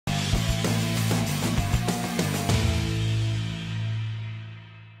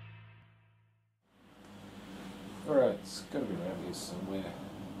It's got to be around here somewhere.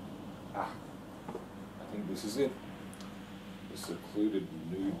 Ah, I think this is it. The secluded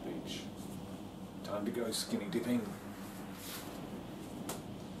nude beach. Time to go skinny dipping.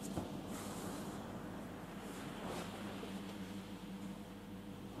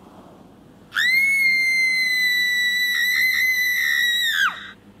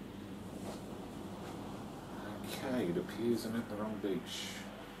 Okay, it appears I'm at the wrong beach.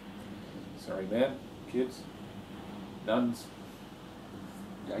 Sorry, man, kids, nuns.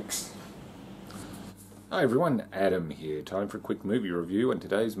 Yikes. Hi everyone, Adam here. Time for a quick movie review, and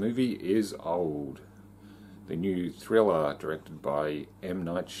today's movie is Old, the new thriller directed by M.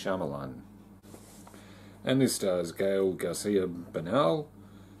 Night Shyamalan. And this stars Gael Garcia Bernal,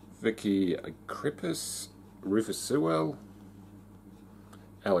 Vicky Kripis, Rufus Sewell,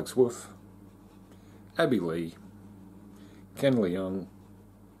 Alex Wolff, Abby Lee, Ken Leung,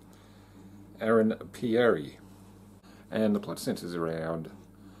 Aaron Pieri, and the plot centers around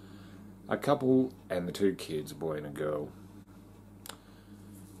a couple and the two kids, a boy and a girl,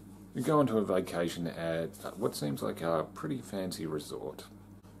 who go on to a vacation at what seems like a pretty fancy resort.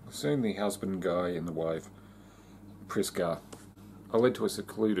 Soon the husband Guy and the wife Priska are led to a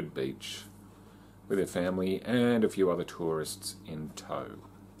secluded beach with their family and a few other tourists in tow.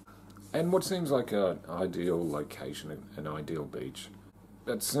 And what seems like an ideal location, an ideal beach.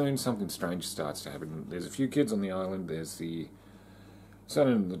 But soon something strange starts to happen. There's a few kids on the island. There's the son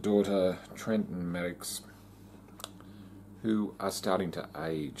and the daughter, Trent and Maddox, who are starting to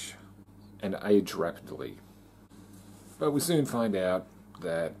age, and age rapidly. But we soon find out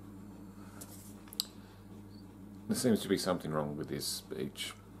that there seems to be something wrong with this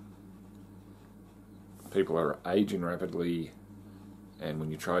beach. People are aging rapidly, and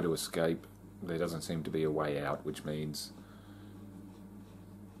when you try to escape, there doesn't seem to be a way out, which means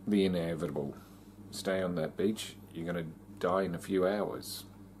the inevitable. Stay on that beach, you're going to die in a few hours.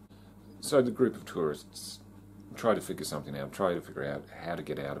 So the group of tourists try to figure something out, try to figure out how to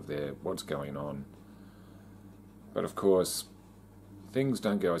get out of there, what's going on. But of course, things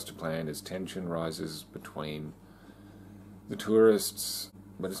don't go as to plan as tension rises between the tourists.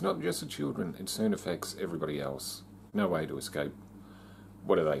 But it's not just the children, it soon affects everybody else. No way to escape.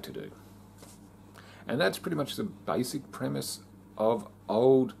 What are they to do? And that's pretty much the basic premise of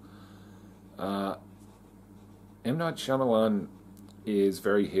Old. M. Night Shyamalan is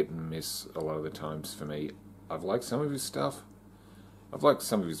very hit and miss a lot of the times for me. I've liked some of his stuff. I've liked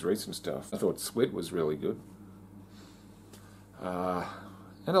some of his recent stuff. I thought Sweat was really good. And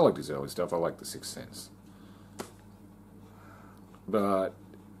I liked his early stuff. I liked The Sixth Sense. But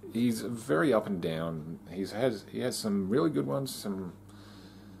he's very up and down. He has some really good ones,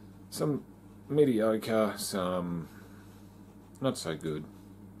 some mediocre, some not so good.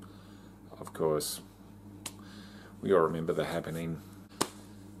 Of course, we all remember The Happening.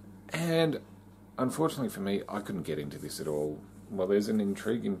 And unfortunately for me, I couldn't get into this at all. Well, there's an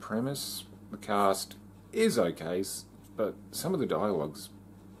intriguing premise. The cast is okay, but some of the dialogue's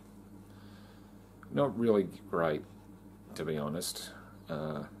not really great, to be honest.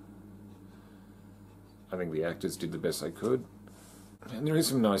 I think the actors did the best they could. And there is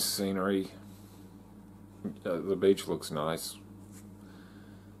some nice scenery. The beach looks nice.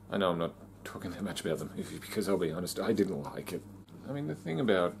 I know I'm not talking that much about the movie because I'll be honest, I didn't like it. I mean, the thing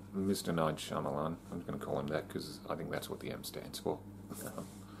about Mr. Night Shyamalan, I'm going to call him that because I think that's what the M stands for.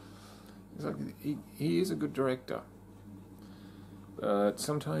 It's like he is a good director. But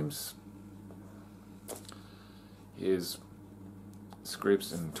sometimes his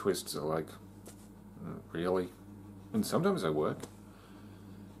scripts and twists are like, really? And sometimes they work.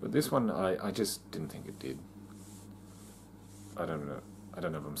 But this one, I just didn't think it did. I don't know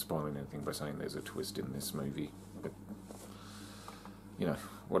if I'm spoiling anything by saying there's a twist in this movie. But, you know,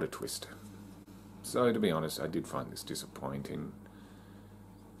 what a twist. So, to be honest, I did find this disappointing.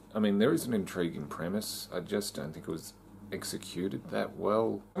 I mean, there is an intriguing premise. I just don't think it was executed that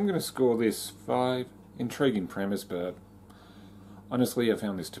well. I'm going to score this 5. Intriguing premise, but honestly, I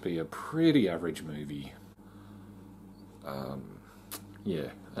found this to be a pretty average movie. Yeah,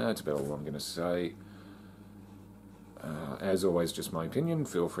 that's about all I'm going to say. As always, just my opinion.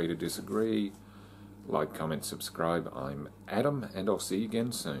 Feel free to disagree. Like, comment, subscribe. I'm Adam, and I'll see you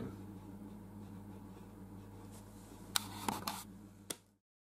again soon.